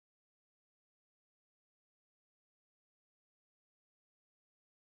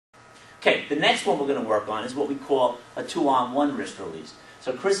Okay, the next one we're going to work on is what we call a 2-on-1 wrist release.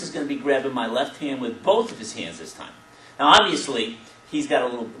 So Chris is going to be grabbing my left hand with both of his hands this time. Now obviously, he's got a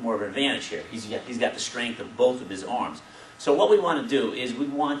little more of an advantage here. He's got the strength of both of his arms. So what we want to do is we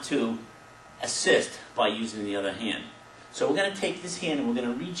want to assist by using the other hand. So we're going to take this hand and we're going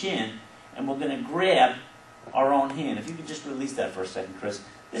to reach in and we're going to grab our own hand. If you could just release that for a second, Chris.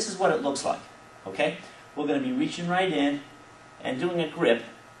 This is what it looks like. Okay? We're going to be reaching right in and doing a grip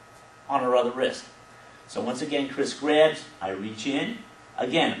on our other wrist. So once again, Chris grabs, I reach in.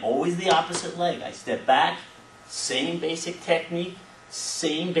 Again, always the opposite leg. I step back, same basic technique,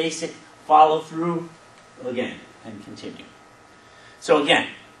 same basic follow through, again, and continue. So again,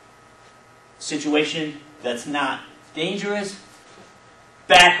 situation that's not dangerous,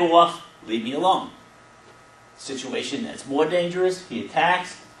 back off, leave me alone. Situation that's more dangerous, he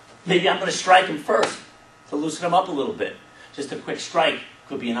attacks, maybe I'm going to strike him first to loosen him up a little bit. Just a quick strike.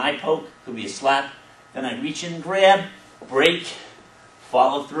 Could be an eye poke, could be a slap. Then I reach in and grab, break,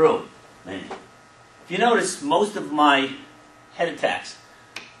 follow through. Man. If you notice, most of my head attacks,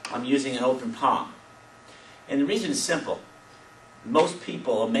 I'm using an open palm. And the reason is simple. Most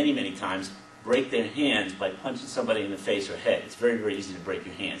people, or many, many times, break their hands by punching somebody in the face or head. It's very, very easy to break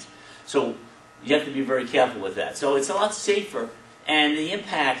your hands. So you have to be very careful with that. So it's a lot safer, and the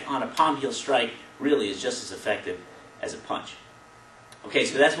impact on a palm heel strike really is just as effective as a punch. Okay,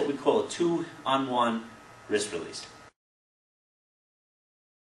 so that's what we call a 2-on-1 wrist release.